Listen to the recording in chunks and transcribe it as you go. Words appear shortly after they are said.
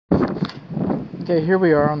Okay, here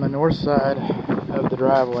we are on the north side of the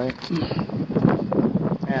driveway,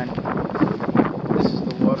 and this is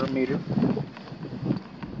the water meter.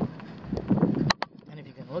 And if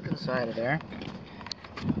you can look inside of there,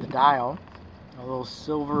 the dial, a little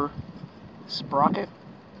silver sprocket,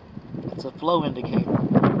 it's a flow indicator.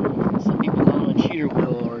 Some people call it a cheater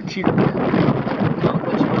wheel or a cheater pin. Call it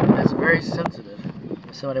what you want. That's very sensitive.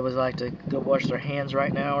 If somebody was like to go wash their hands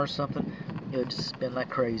right now or something, it would just spin like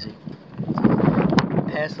crazy.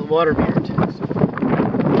 Pass the water meter test.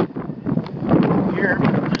 Here,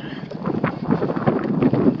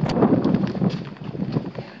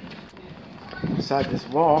 beside this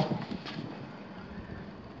wall,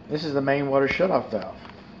 this is the main water shutoff valve.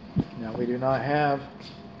 Now we do not have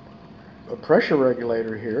a pressure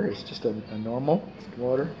regulator here. It's just a normal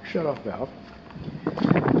water shutoff valve.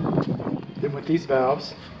 Then with these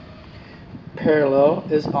valves, parallel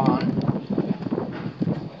is on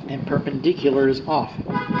and perpendicular is off.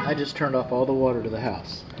 I just turned off all the water to the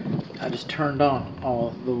house. I just turned on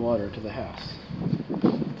all the water to the house.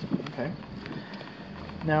 Okay.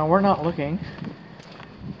 Now we're not looking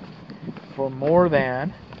for more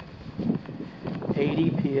than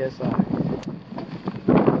 80 psi.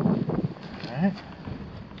 Alright.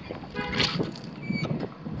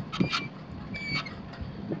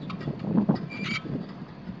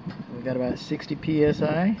 We got about 60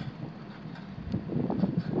 psi.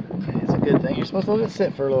 It's a good thing. You're supposed to let it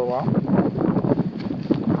sit for a little while.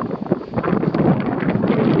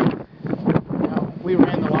 Now, we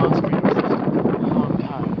ran the lawn sprinkler system for a long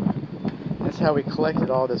time. That's how we collected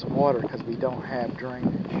all this water, because we don't have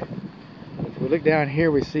drainage. If we look down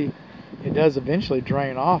here, we see it does eventually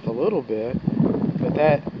drain off a little bit, but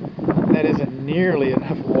that isn't nearly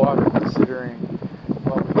enough water considering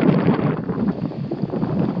what we do.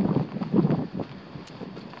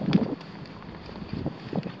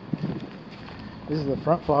 This is the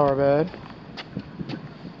front flower bed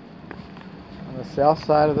on the south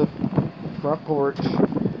side of the front porch,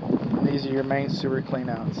 and these are your main sewer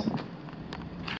cleanouts.